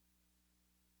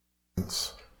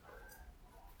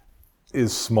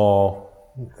is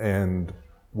small, and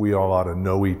we all ought to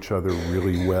know each other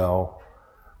really well.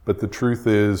 But the truth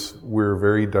is, we're a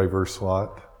very diverse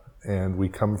lot, and we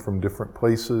come from different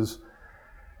places,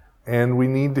 and we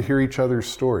need to hear each other's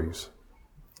stories.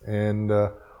 And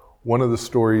one of the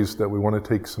stories that we want to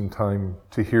take some time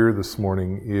to hear this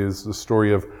morning is the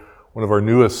story of one of our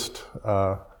newest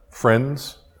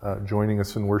friends joining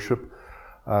us in worship,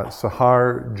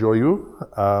 Sahar Joyu.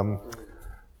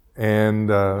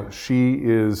 And she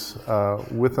is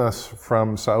with us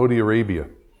from Saudi Arabia.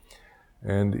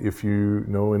 And if you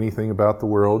know anything about the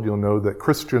world, you'll know that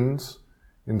Christians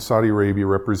in Saudi Arabia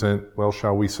represent, well,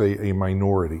 shall we say, a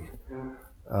minority.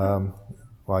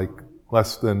 Like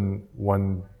less than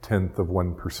 1/10 of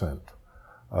 1%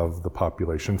 of the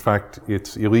population. In fact,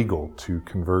 it's illegal to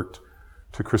convert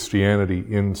to Christianity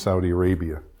in Saudi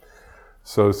Arabia.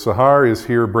 So Sahar is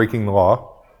here breaking the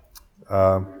law,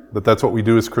 but that's what we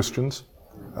do as Christians.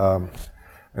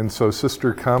 And so,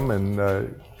 sister, come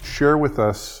and share with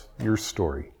us your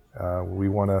story. We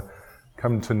want to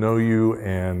come to know you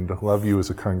and love you as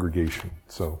a congregation.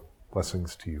 So,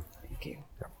 blessings to you. Thank you.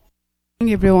 Yeah. Good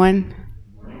morning, everyone,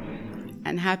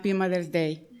 and happy Mother's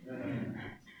Day.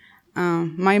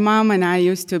 My mom and I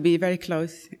used to be very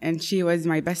close, and she was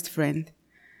my best friend.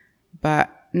 But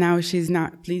now she's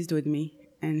not pleased with me,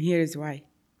 and here's why.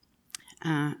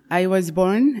 I was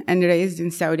born and raised in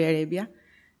Saudi Arabia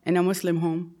in a Muslim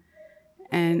home,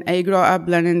 and I grew up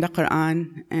learning the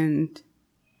Quran and,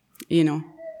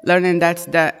 learning that's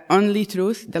the only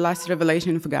truth, the last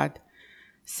revelation of God.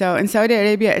 So in Saudi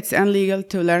Arabia, it's illegal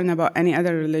to learn about any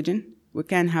other religion. We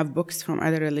can't have books from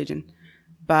other religion,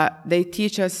 but they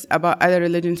teach us about other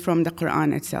religions from the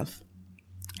Quran itself.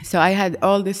 So I had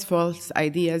all these false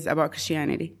ideas about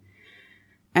Christianity.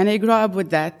 And I grew up with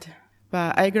that,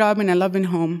 but I grew up in a loving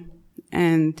home,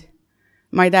 and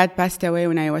my dad passed away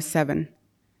when I was 7.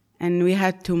 And we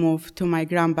had to move to my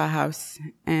grandpa's house,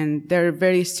 and they're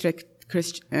very strict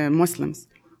Muslims.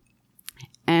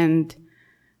 And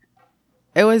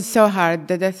it was so hard,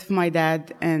 the death of my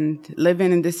dad and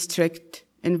living in this strict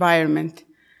environment.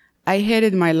 I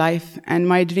hated my life, and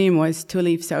my dream was to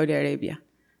leave Saudi Arabia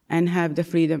and have the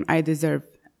freedom I deserve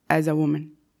as a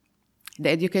woman. The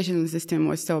educational system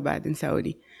was so bad in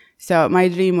Saudi. So my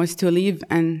dream was to leave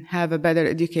and have a better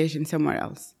education somewhere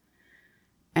else.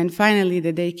 And finally,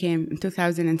 the day came in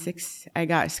 2006. I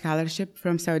got a scholarship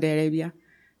from Saudi Arabia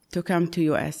to come to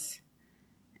US.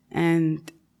 And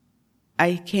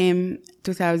I came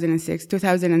 2006.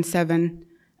 2007,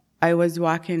 I was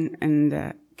walking in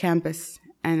the campus,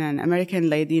 and an American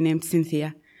lady named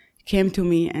Cynthia came to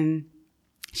me, and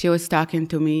she was talking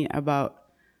to me about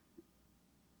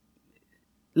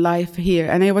life here.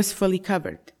 And I was fully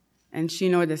covered. And she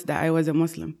noticed that I was a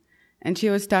Muslim. And she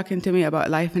was talking to me about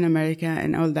life in America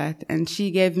and all that. And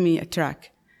she gave me a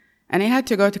track. And I had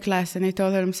to go to class, and I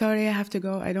told her, I'm sorry, I have to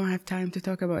go. I don't have time to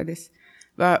talk about this.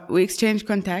 But we exchanged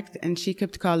contact, and she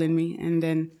kept calling me. And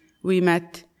then we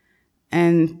met,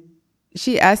 and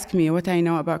she asked me what I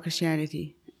know about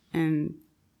Christianity. And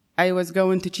I was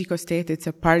going to Chico State. It's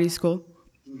a party school.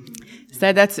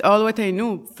 So that's all what I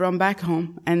knew from back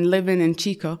home and living in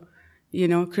Chico.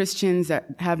 Christians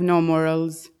that have no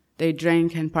morals, they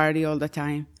drink and party all the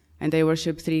time, and they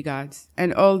worship 3 gods,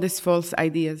 and all these false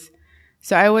ideas.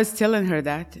 So I was telling her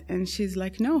that, and she's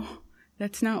like, no,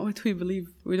 that's not what we believe.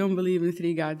 We don't believe in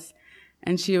 3 gods.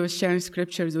 And she was sharing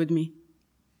scriptures with me.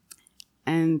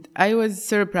 And I was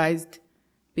surprised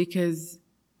because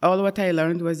all what I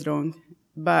learned was wrong.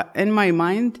 But in my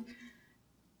mind,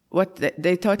 what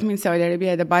they taught me in Saudi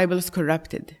Arabia, the Bible is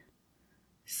corrupted.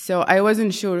 So I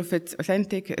wasn't sure if it's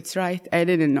authentic, it's right. I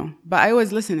didn't know. But I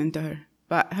was listening to her.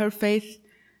 But her faith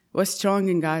was strong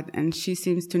in God, and she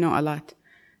seems to know a lot.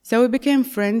 So we became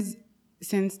friends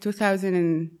since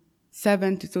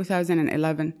 2007 to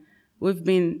 2011. We've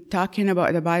been talking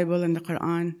about the Bible and the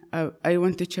Quran. I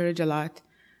went to church a lot.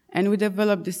 And we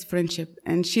developed this friendship.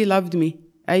 And she loved me.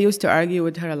 I used to argue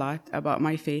with her a lot about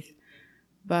my faith.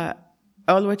 But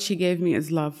all what she gave me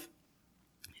is love.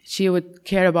 She would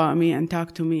care about me and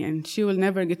talk to me, and she will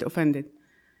never get offended.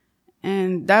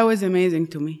 And that was amazing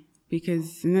to me,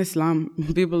 because in Islam,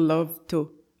 people love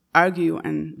to argue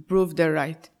and prove they're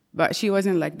right. But she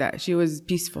wasn't like that. She was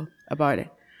peaceful about it.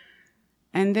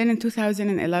 And then in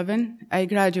 2011, I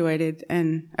graduated,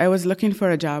 and I was looking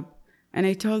for a job. And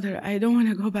I told her, I don't want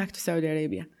to go back to Saudi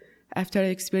Arabia. After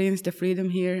I experienced the freedom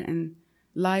here and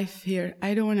life here,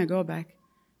 I don't want to go back.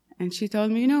 And she told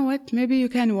me, you know what, maybe you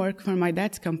can work for my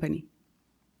dad's company.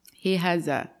 He has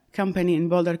a company in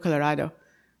Boulder, Colorado.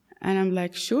 And I'm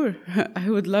like, sure, I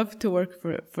would love to work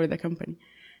for the company.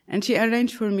 And she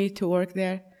arranged for me to work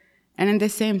there. And at the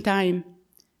same time,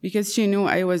 because she knew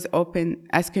I was open,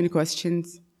 asking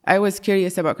questions, I was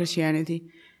curious about Christianity,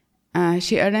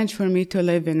 she arranged for me to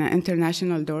live in an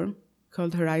international dorm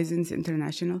called Horizons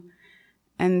International.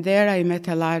 And there I met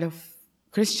a lot of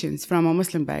Christians from a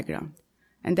Muslim background.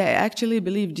 And they actually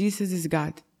believe Jesus is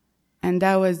God. And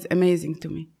that was amazing to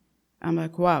me. I'm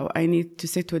like, wow, I need to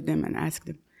sit with them and ask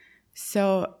them.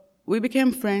 So we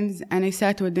became friends, and I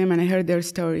sat with them and I heard their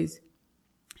stories.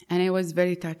 And I was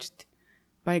very touched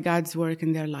by God's work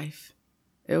in their life.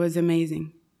 It was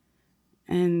amazing.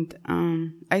 And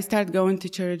I started going to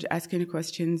church, asking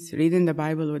questions, reading the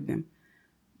Bible with them.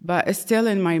 But still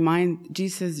in my mind,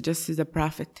 Jesus just is a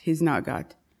prophet. He's not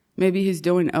God. Maybe he's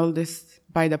doing all this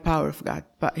by the power of God,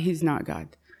 but he's not God.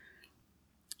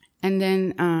 And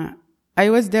then I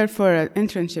was there for an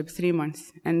internship 3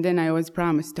 months, and then I was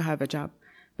promised to have a job.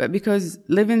 But because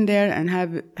living there and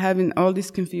having all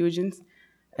these confusions,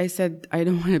 I said, I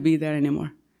don't want to be there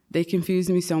anymore. They confused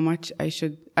me so much.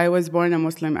 I was born a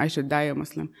Muslim. I should die a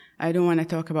Muslim. I don't want to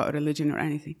talk about religion or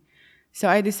anything. So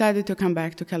I decided to come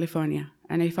back to California,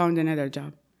 and I found another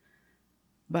job.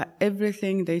 But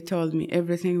everything they told me,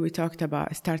 everything we talked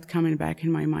about, started coming back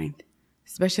in my mind,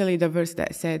 especially the verse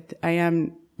that said, I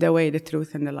am the way, the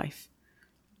truth, and the life.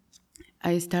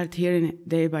 I start hearing it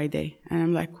day by day, and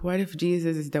I'm like, what if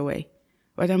Jesus is the way?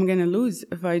 What I'm going to lose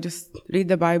if I just read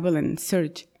the Bible and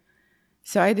search?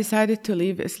 So I decided to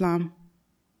leave Islam.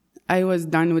 I was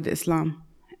done with Islam,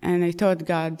 and I told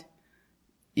God,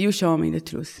 you show me the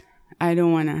truth. I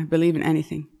don't want to believe in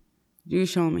anything. You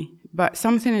show me. But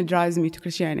something drives me to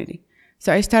Christianity.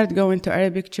 So I started going to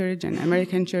Arabic church and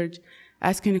American church,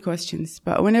 asking questions.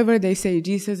 But whenever they say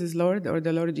Jesus is Lord or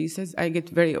the Lord Jesus, I get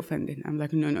very offended. I'm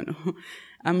like, no.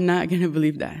 I'm not going to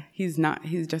believe that. He's not.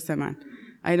 He's just a man.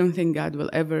 I don't think God will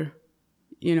ever,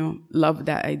 love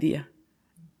that idea,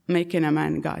 making a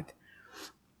man God.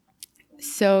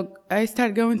 So I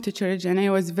started going to church, and I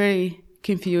was very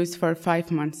confused for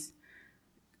 5 months.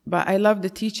 But I loved the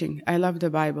teaching. I loved the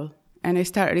Bible. And I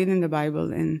started reading the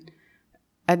Bible. And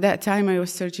at that time, I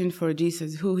was searching for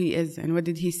Jesus, who he is, and what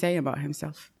did he say about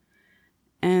himself.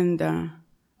 And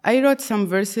I wrote some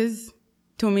verses.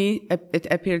 To me, it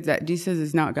appeared that Jesus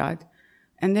is not God.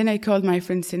 And then I called my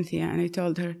friend Cynthia, and I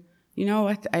told her, you know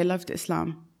what? I loved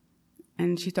Islam.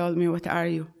 And she told me, what are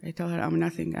you? I told her, I'm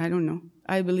nothing. I don't know.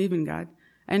 I believe in God.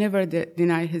 I never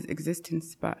deny his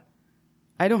existence, but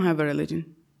I don't have a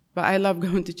religion. But I love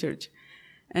going to church.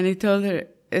 And I told her,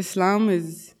 Islam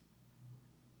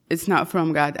it's not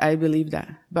from God. I believe that.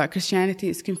 But Christianity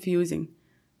is confusing,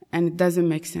 and it doesn't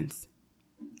make sense.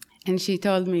 And she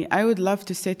told me, I would love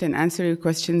to sit and answer your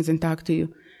questions and talk to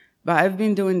you. But I've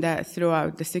been doing that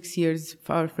throughout the 6 years of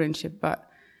our friendship. But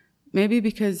maybe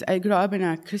because I grew up in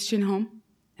a Christian home,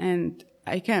 and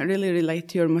I can't really relate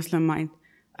to your Muslim mind,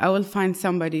 I will find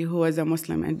somebody who was a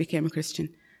Muslim and became a Christian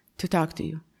to talk to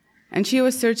you. And she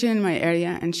was searching in my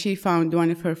area, and she found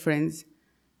one of her friends.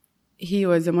 He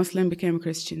was a Muslim, became a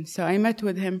Christian. So I met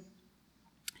with him,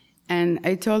 and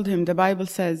I told him, the Bible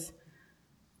says,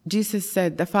 Jesus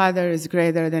said, the Father is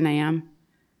greater than I am.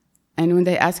 And when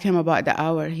they asked him about the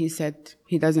hour, he said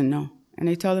he doesn't know. And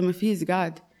I told him, if he's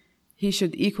God, he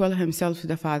should equal himself to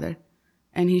the Father.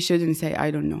 And he shouldn't say,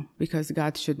 I don't know, because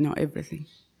God should know everything.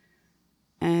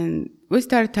 And we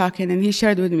started talking, and he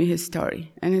shared with me his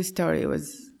story. And his story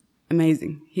was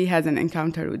amazing. He has an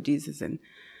encounter with Jesus, and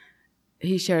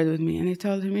he shared with me. And I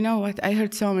told him, you know what? I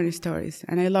heard so many stories,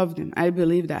 and I loved them. I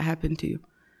believe that happened to you.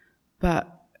 But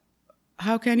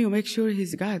how can you make sure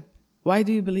he's God? Why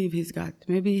do you believe he's God?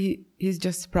 Maybe he's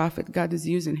just a prophet. God is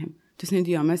using him to send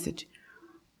you a message.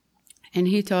 And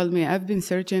he told me, I've been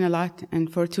searching a lot,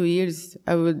 and for 2 years,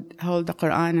 I would hold the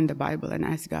Quran and the Bible and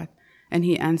ask God. And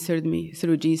he answered me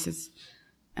through Jesus.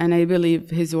 And I believe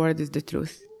his word is the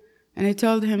truth. And I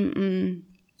told him,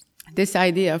 this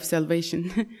idea of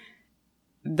salvation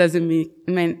doesn't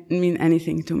mean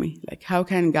anything to me. Like, how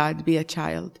can God be a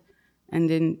child and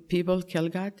then people kill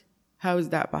God? How is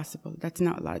that possible? That's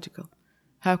not logical.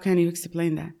 How can you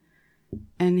explain that?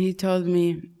 And he told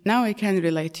me, now I can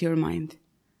relate to your mind.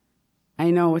 I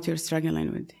know what you're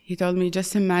struggling with. He told me,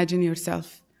 just imagine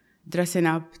yourself dressing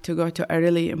up to go to a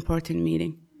really important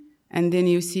meeting, and then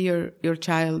you see your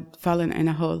child falling in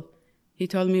a hole. He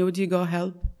told me, would you go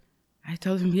help? I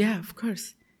told him, yeah, of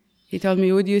course. He told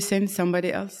me, would you send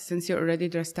somebody else since you're already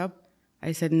dressed up?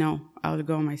 I said, no, I'll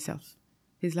go myself.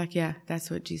 He's like, yeah, that's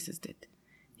what Jesus did.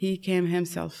 He came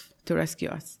himself to rescue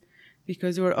us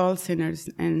because we're all sinners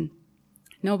and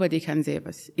nobody can save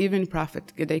us. Even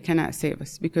prophet, they cannot save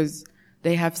us because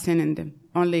they have sin in them.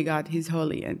 only God, He's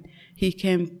holy, and He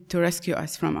came to rescue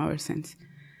us from our sins.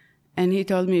 And He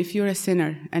told me, if you're a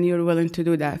sinner and you're willing to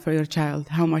do that for your child,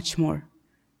 how much more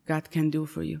God can do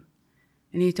for you.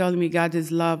 And He told me God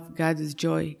is love, God is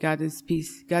joy, God is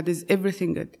peace, God is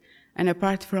everything good. And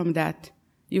apart from that,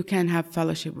 you can have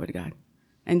fellowship with God.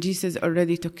 And Jesus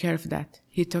already took care of that.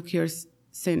 He took your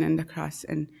sin on the cross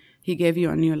and He gave you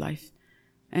a new life.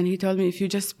 And He told me, if you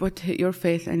just put your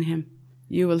faith in Him,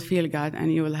 you will feel God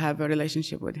and you will have a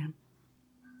relationship with Him.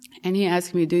 And He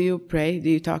asked me, do you pray? Do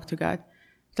you talk to God?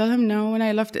 I told him, no. When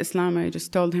I left Islam, I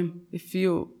just told Him, if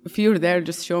you're there,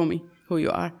 just show me who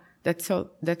you are. That's all.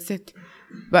 That's it.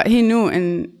 But he knew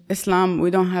in Islam,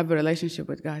 we don't have a relationship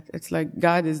with God. It's like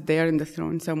God is there in the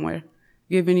throne somewhere,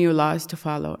 giving you laws to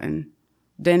follow. And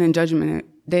then in judgment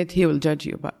day, He will judge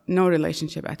you, but no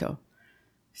relationship at all.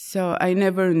 So I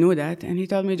never knew that. And he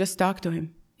told me, just talk to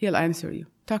Him. He'll answer you.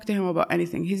 Talk to Him about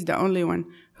anything. He's the only one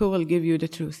who will give you the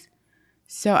truth.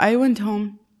 So I went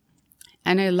home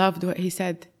and I loved what he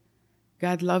said.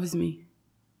 God loves me.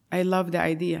 I love the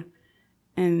idea.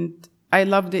 And I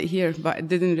loved it here, but it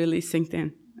didn't really sink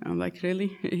in. I'm like,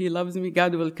 really? He loves me?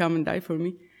 God will come and die for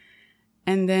me?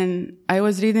 And then I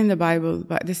was reading the Bible,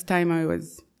 but this time I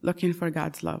was looking for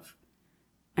God's love.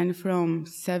 And from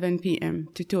 7 p.m.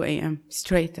 to 2 a.m.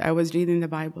 straight, I was reading the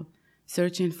Bible,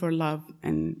 searching for love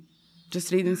and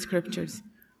just reading scriptures.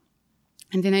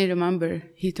 And then I remember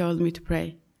He told me to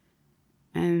pray.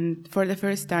 And for the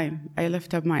first time, I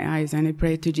lifted up my eyes and I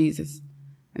prayed to Jesus.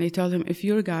 And I told Him, if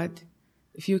you're God,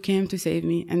 if you came to save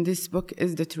me, and this book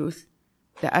is the truth,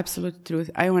 the absolute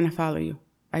truth, I want to follow you.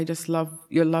 I just love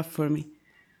your love for me.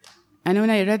 And when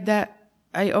I read that,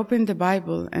 I opened the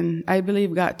Bible, and I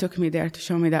believe God took me there to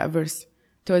show me that verse.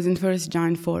 It was in 1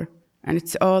 John 4, and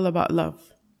it's all about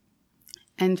love.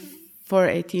 And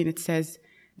 4:18, it says,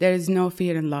 there is no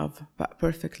fear in love, but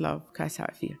perfect love casts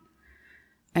out fear.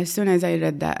 As soon as I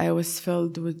read that, I was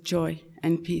filled with joy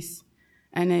and peace.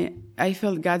 And I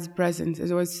felt God's presence.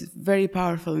 It was very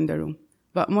powerful in the room.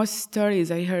 But most stories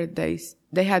I heard,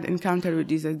 they had encounter with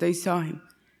Jesus. They saw Him.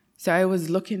 So I was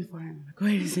looking for Him. Like,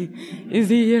 where is He? Is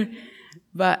He here?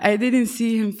 But I didn't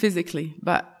see Him physically.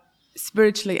 But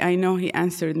spiritually, I know He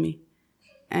answered me.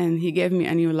 And He gave me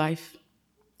a new life.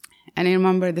 And I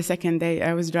remember the second day,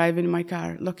 I was driving my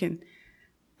car, looking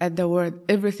at the Word.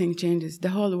 Everything changes. The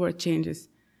whole world changes.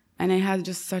 And I had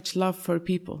just such love for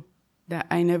people that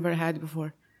I never had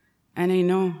before. And I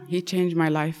know He changed my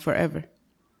life forever.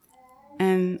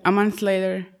 And a month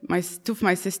later, two of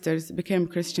my sisters became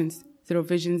Christians through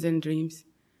visions and dreams.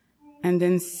 And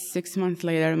then 6 months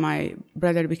later, my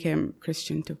brother became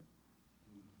Christian too.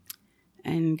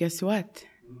 And guess what?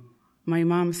 My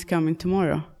mom's coming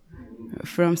tomorrow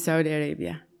from Saudi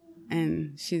Arabia.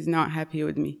 And she's not happy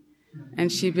with me.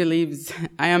 And she believes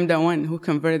I am the one who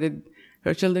converted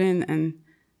her children and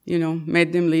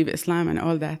made them leave Islam and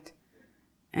all that.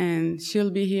 And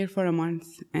she'll be here for a month.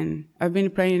 And I've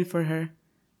been praying for her.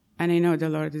 And I know the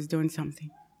Lord is doing something.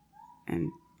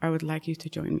 And I would like you to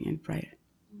join me in prayer.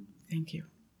 Thank you.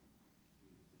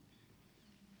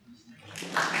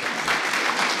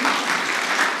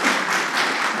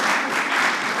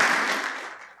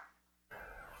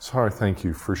 Sahar, thank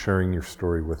you for sharing your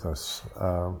story with us.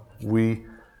 We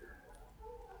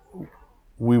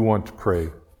want to pray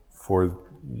for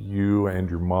you and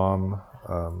your mom,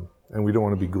 and we don't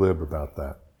want to be glib about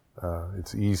that.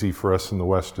 It's easy for us in the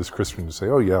West as Christians to say,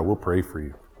 oh yeah, we'll pray for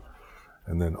you.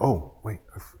 And then, oh, wait.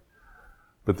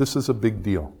 But this is a big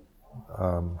deal.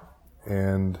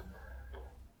 And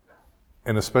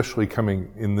especially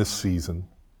coming in this season,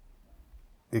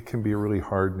 it can be a really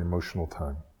hard and emotional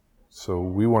time. So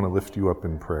we want to lift you up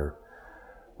in prayer.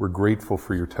 We're grateful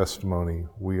for your testimony.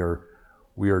 We are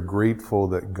grateful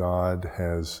that God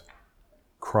has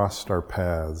crossed our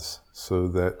paths so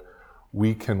that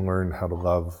we can learn how to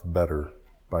love better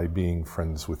by being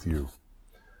friends with you.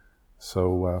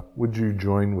 So would you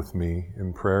join with me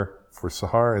in prayer for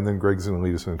Sahar, and then Greg's going to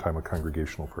lead us in a time of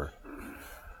congregational prayer.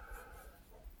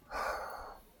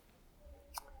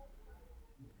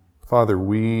 Father,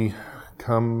 we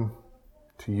come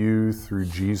to you through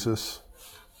Jesus,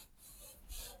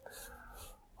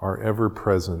 our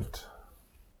ever-present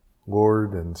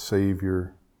Lord and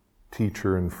Savior,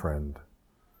 teacher and friend.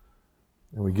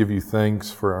 And we give you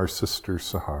thanks for our sister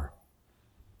Sahar,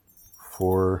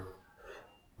 for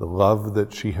the love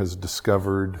that she has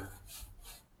discovered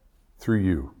through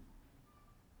you.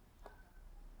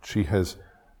 She has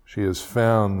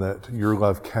found that your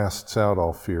love casts out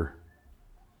all fear,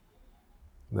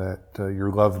 that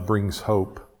your love brings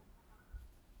hope,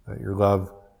 that your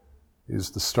love is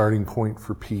the starting point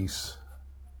for peace.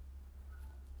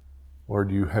 Lord,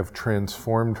 you have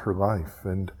transformed her life,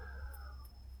 and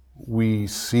we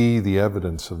see the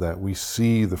evidence of that. We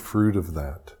see the fruit of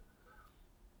that.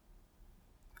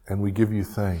 And we give you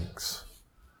thanks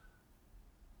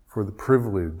for the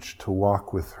privilege to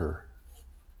walk with her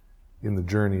in the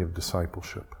journey of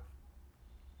discipleship.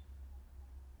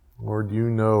 Lord, you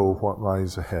know what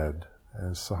lies ahead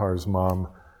as Sahar's mom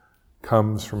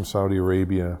comes from Saudi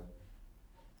Arabia.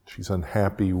 She's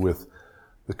unhappy with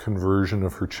the conversion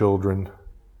of her children.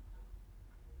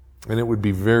 And it would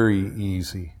be very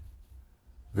easy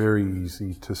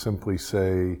to simply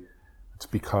say, it's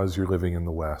because you're living in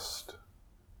the West.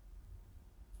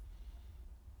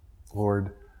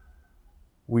 Lord,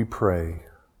 we pray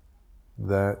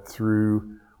that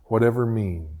through whatever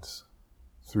means,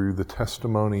 through the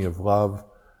testimony of love,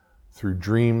 through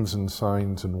dreams and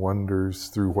signs and wonders,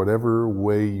 through whatever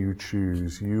way you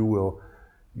choose, you will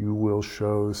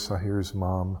show Sahir's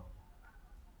mom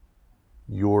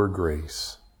your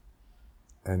grace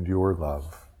and your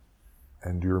love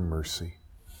and your mercy.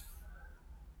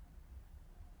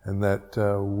 And that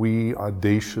we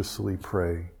audaciously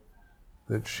pray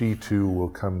that she too will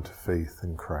come to faith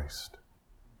in Christ.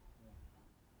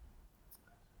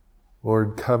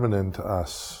 Lord, covenant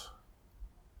us.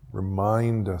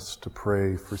 Remind us to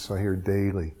pray for Sahir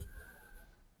daily.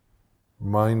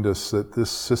 Remind us that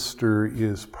this sister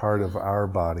is part of our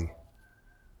body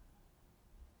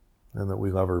and that we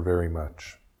love her very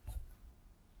much.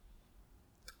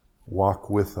 Walk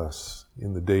with us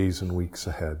in the days and weeks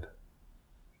ahead.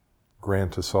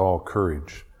 Grant us all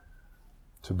courage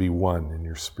to be one in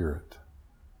your Spirit.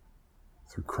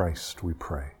 Through Christ we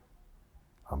pray.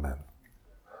 Amen.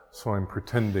 So I'm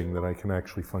pretending that I can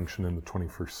actually function in the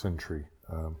 21st century.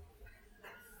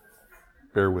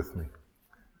 Bear with me.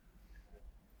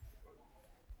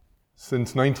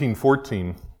 Since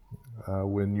 1914,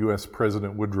 when U.S.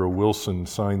 President Woodrow Wilson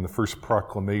signed the first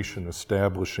proclamation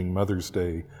establishing Mother's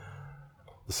Day,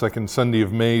 the second Sunday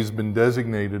of May has been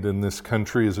designated in this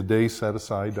country as a day set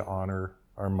aside to honor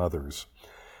our mothers.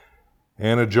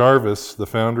 Anna Jarvis, the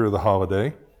founder of the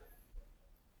holiday,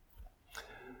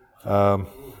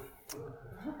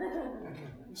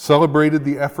 celebrated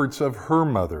the efforts of her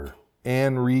mother,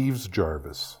 Anne Reeves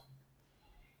Jarvis.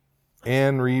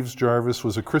 Anne Reeves Jarvis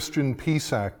was a Christian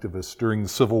peace activist during the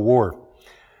Civil War.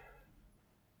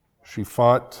 She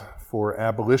fought for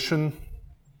abolition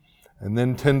and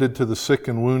then tended to the sick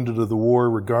and wounded of the war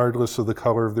regardless of the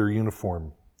color of their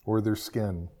uniform or their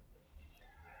skin.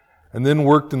 And then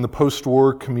worked in the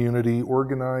post-war community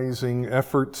organizing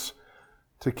efforts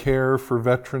to care for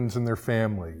veterans and their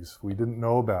families. We didn't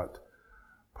know about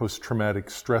post-traumatic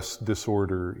stress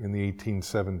disorder in the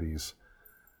 1870s,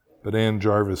 but Anne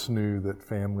Jarvis knew that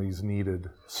families needed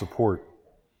support.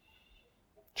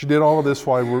 She did all of this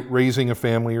while raising a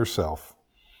family herself.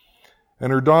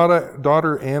 And her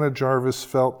daughter Anna Jarvis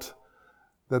felt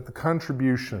that the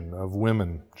contribution of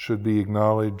women should be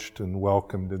acknowledged and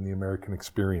welcomed in the American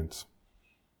experience.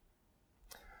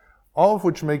 All of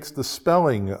which makes the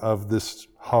spelling of this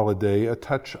holiday a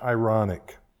touch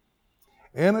ironic.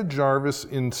 Anna Jarvis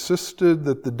insisted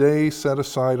that the day set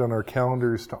aside on our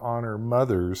calendars to honor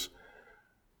mothers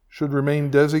should remain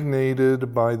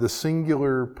designated by the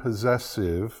singular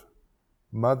possessive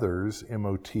Mother's,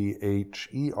 M-O-T-H-E-R'(S)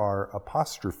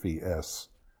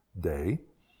 Day,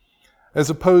 as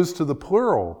opposed to the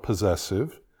plural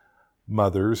possessive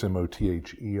Mother's,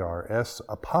 M-O-T-H-E-R-S'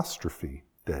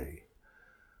 Day.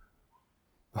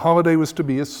 The holiday was to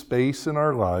be a space in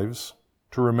our lives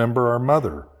to remember our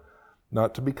mother,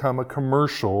 not to become a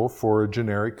commercial for a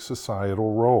generic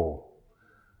societal role.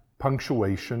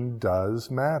 Punctuation does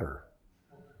matter.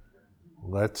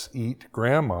 Let's eat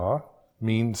grandma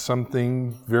means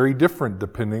something very different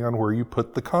depending on where you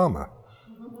put the comma.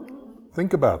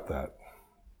 Think about that.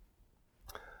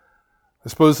 I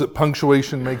suppose that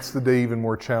punctuation makes the day even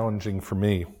more challenging for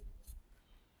me.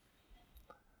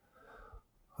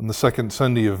 On the second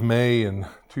Sunday of May in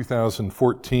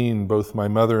 2014, both my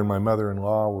mother and my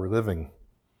mother-in-law were living.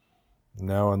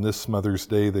 Now on this Mother's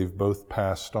Day, they've both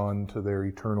passed on to their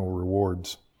eternal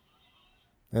rewards.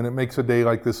 And it makes a day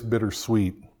like this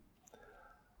bittersweet.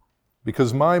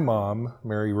 Because my mom,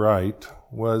 Mary Wright,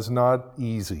 was not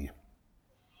easy.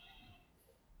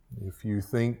 If you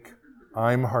think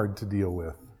I'm hard to deal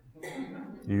with,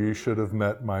 you should have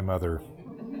met my mother.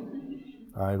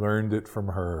 I learned it from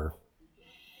her.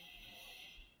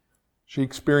 She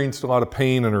experienced a lot of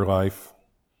pain in her life,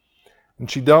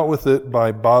 and she dealt with it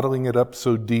by bottling it up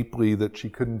so deeply that she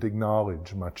couldn't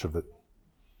acknowledge much of it.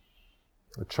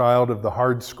 A child of the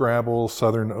hardscrabble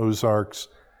Southern Ozarks,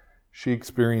 She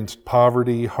experienced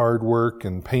poverty, hard work,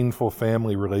 and painful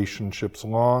family relationships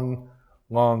long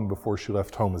before she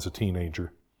left home as a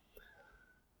teenager.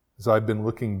 As I've been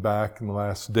looking back in the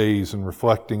last days and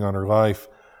reflecting on her life,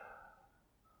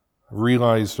 I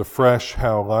realized afresh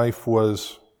how life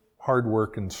was hard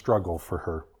work and struggle for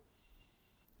her.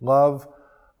 Love,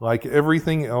 like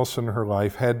everything else in her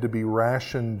life, had to be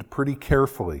rationed pretty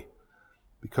carefully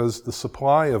because the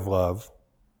supply of love,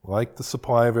 like the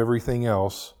supply of everything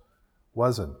else,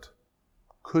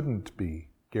 couldn't be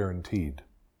guaranteed.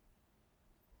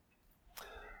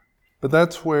 But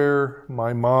that's where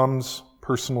my mom's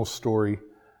personal story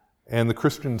and the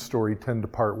Christian story tend to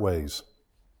part ways.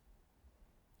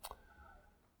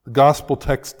 The gospel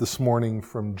text this morning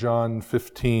from John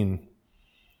 15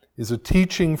 is a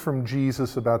teaching from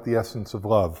Jesus about the essence of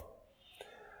love.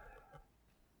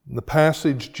 In the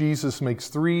passage, Jesus makes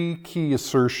three key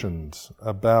assertions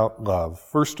about love.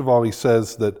 First of all, he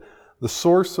says that the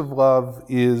source of love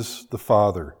is the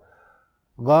Father.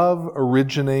 Love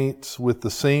originates with the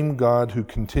same God who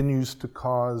continues to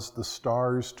cause the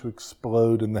stars to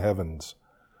explode in the heavens.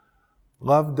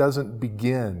 Love doesn't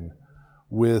begin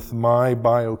with my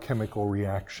biochemical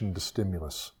reaction to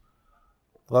stimulus.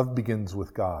 Love begins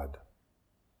with God.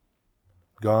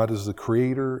 God is the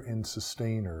creator and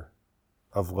sustainer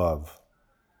of love.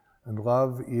 And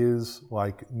love is,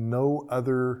 like no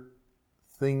other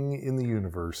thing in the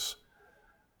universe,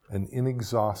 an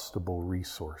inexhaustible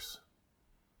resource.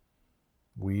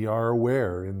 We are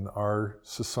aware in our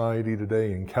society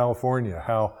today, in California,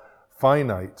 how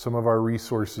finite some of our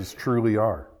resources truly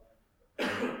are.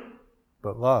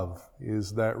 But love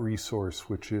is that resource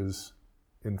which is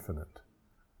infinite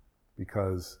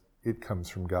because it comes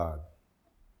from God.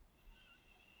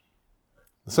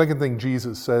 The second thing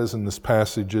Jesus says in this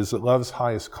passage is that love's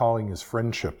highest calling is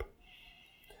friendship.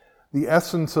 The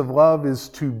essence of love is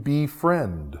to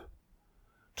befriend,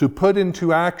 to put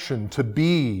into action, to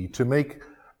be, to make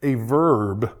a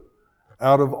verb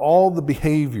out of all the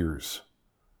behaviors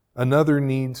another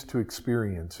needs to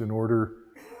experience in order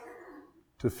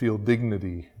to feel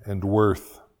dignity and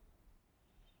worth.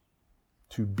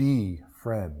 To be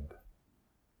friend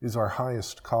is our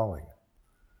highest calling.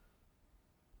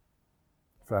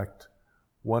 In fact,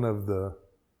 one of the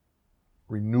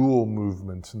renewal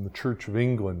movements in the Church of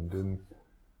England in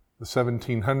the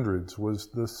 1700s was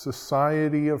the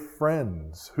Society of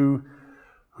Friends,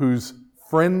 whose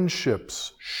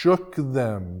friendships shook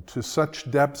them to such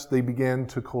depths they began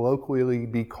to colloquially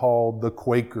be called the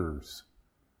Quakers.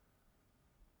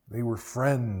 They were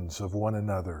friends of one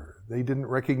another. They didn't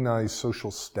recognize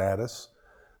social status.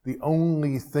 The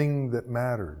only thing that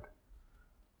mattered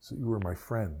is that you were my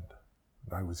friend,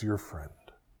 and I was your friend.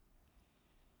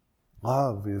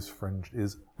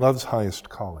 Love's highest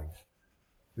calling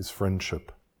is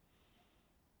friendship.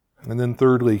 And then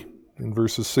thirdly, in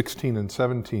verses 16 and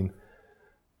 17,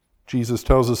 Jesus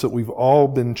tells us that we've all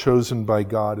been chosen by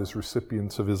God as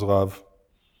recipients of His love.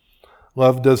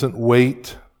 Love doesn't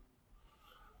wait.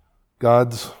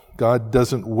 God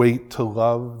doesn't wait to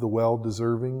love the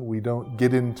well-deserving. We don't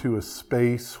get into a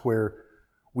space where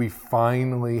we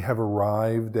finally have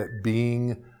arrived at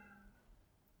being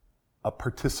a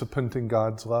participant in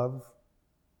God's love.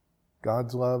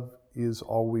 God's love is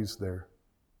always there.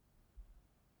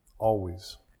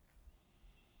 Always.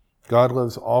 God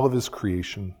loves all of His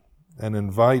creation and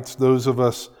invites those of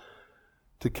us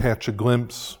to catch a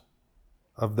glimpse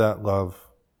of that love,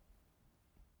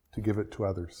 to give it to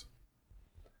others.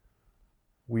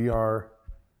 We are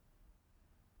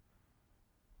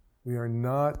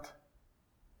not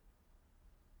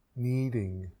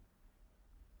needing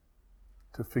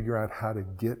to figure out how to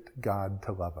get God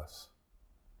to love us.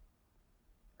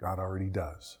 God already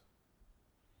does.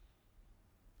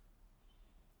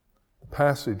 The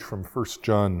passage from 1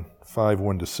 John 5,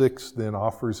 1-6 then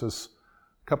offers us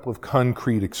a couple of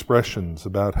concrete expressions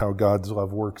about how God's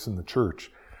love works in the church.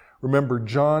 Remember,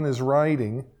 John is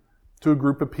writing to a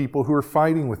group of people who are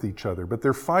fighting with each other, but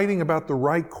they're fighting about the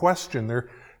right question.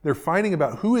 They're fighting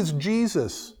about who is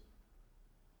Jesus.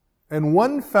 And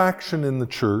one faction in the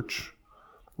church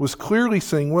was clearly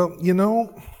saying, well,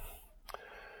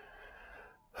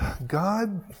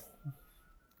 God's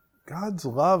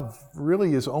love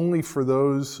really is only for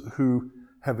those who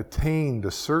have attained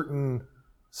a certain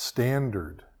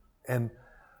standard. And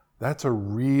that's a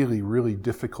really, really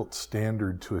difficult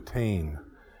standard to attain.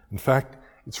 In fact,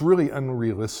 it's really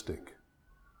unrealistic.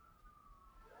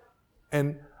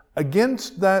 And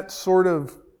against that sort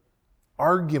of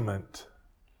argument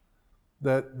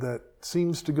that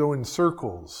seems to go in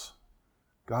circles,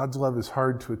 God's love is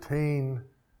hard to attain,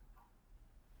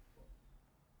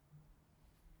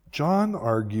 John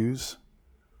argues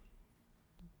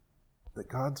that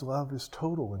God's love is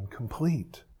total and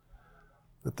complete,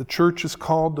 that the church is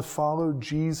called to follow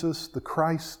Jesus, the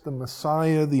Christ, the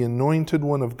Messiah, the anointed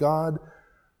one of God,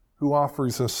 who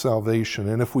offers us salvation.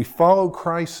 And if we follow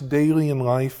Christ daily in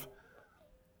life,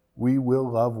 we will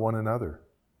love one another.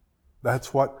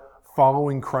 That's what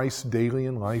following Christ daily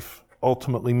in life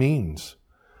ultimately means.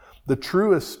 The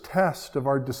truest test of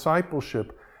our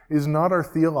discipleship is not our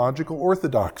theological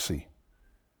orthodoxy.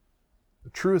 The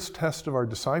truest test of our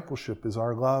discipleship is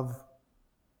our love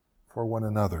for one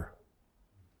another.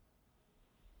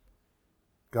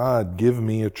 God, give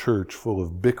me a church full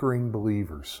of bickering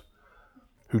believers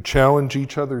who challenge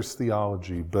each other's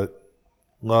theology but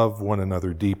love one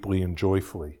another deeply and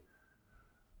joyfully,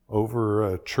 over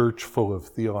a church full of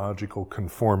theological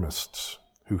conformists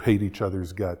who hate each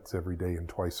other's guts every day and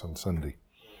twice on Sunday.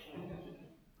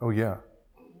 Oh yeah,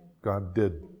 God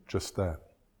did just that.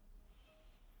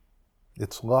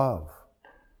 It's love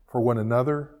for one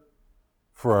another,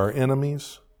 for our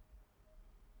enemies,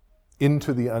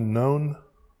 into the unknown.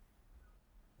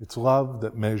 It's love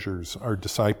that measures our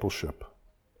discipleship.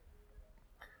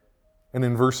 And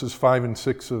in verses 5 and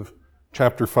 6 of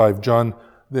chapter 5, John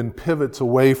then pivots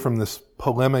away from this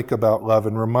polemic about love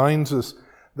and reminds us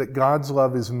that God's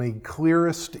love is made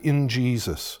clearest in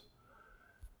Jesus.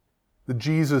 The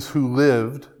Jesus who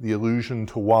lived, the allusion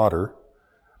to water,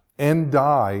 and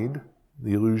died,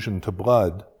 the allusion to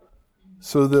blood,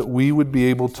 so that we would be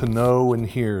able to know and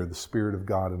hear the Spirit of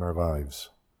God in our lives,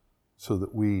 so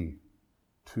that we,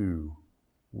 too,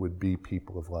 would be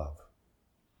people of love.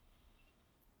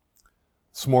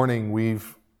 This morning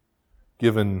we've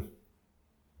given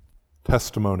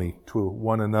testimony to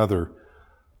one another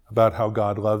about how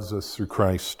God loves us through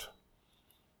Christ.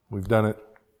 We've done it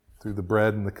through the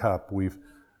bread and the cup. We've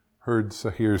heard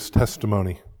Sahar's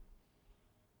testimony.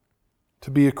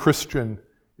 To be a Christian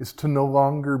is to no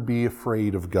longer be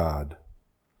afraid of God,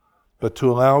 but to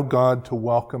allow God to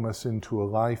welcome us into a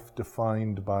life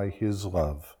defined by His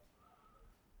love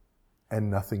and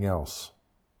nothing else.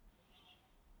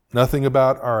 Nothing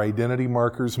about our identity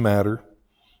markers matter.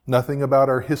 Nothing about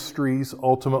our histories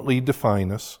ultimately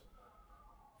define us.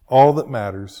 All that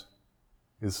matters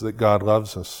is that God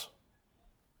loves us.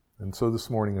 And so this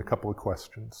morning, a couple of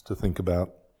questions to think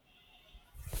about.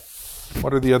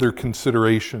 What are the other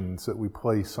considerations that we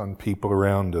place on people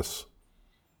around us,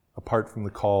 apart from the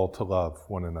call to love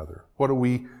one another? What do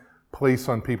we place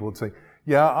on people and say,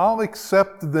 yeah, I'll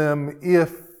accept them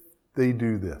if they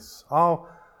do this. I'll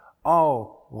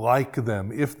like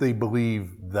them if they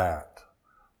believe that.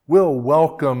 We'll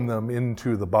welcome them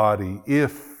into the body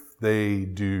if they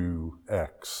do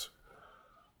X.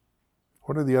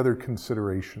 What are the other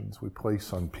considerations we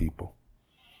place on people,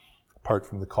 apart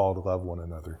from the call to love one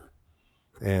another?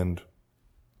 And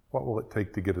what will it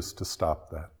take to get us to stop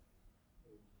that?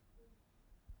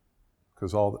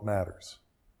 Because all that matters,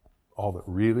 all that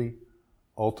really,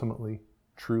 ultimately,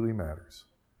 truly matters,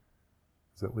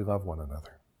 is that we love one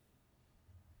another.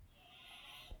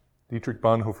 Dietrich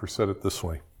Bonhoeffer said it this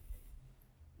way,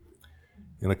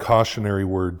 in a cautionary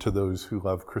word to those who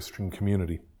love Christian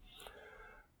community.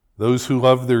 Those who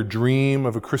love their dream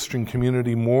of a Christian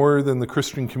community more than the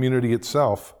Christian community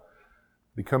itself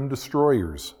become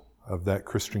destroyers of that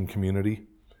Christian community,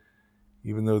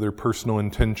 even though their personal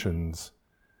intentions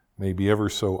may be ever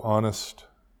so honest,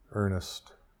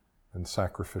 earnest, and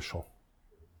sacrificial.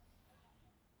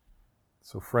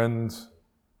 So friends,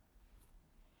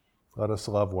 let us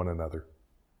love one another,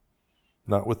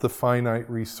 not with the finite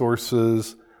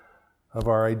resources of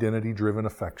our identity-driven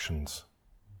affections,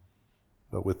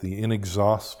 but with the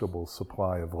inexhaustible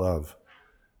supply of love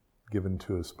given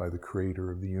to us by the Creator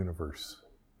of the universe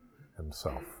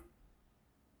Himself.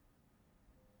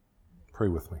 Pray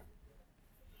with me.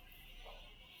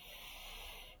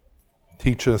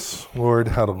 Teach us, Lord,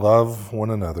 how to love one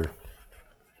another.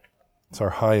 It's our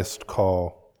highest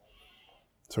call.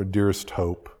 It's our dearest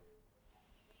hope.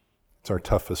 It's our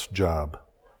toughest job.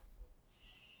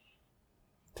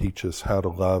 Teach us how to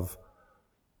love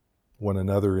one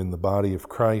another in the body of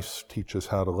Christ. Teach us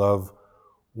how to love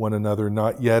one another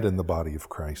not yet in the body of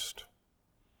Christ.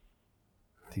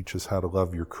 Teach us how to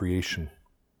love your creation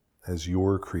as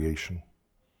your creation.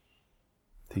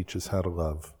 Teach us how to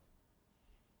love.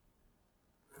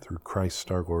 Through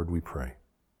Christ our Lord we pray.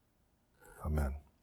 Amen.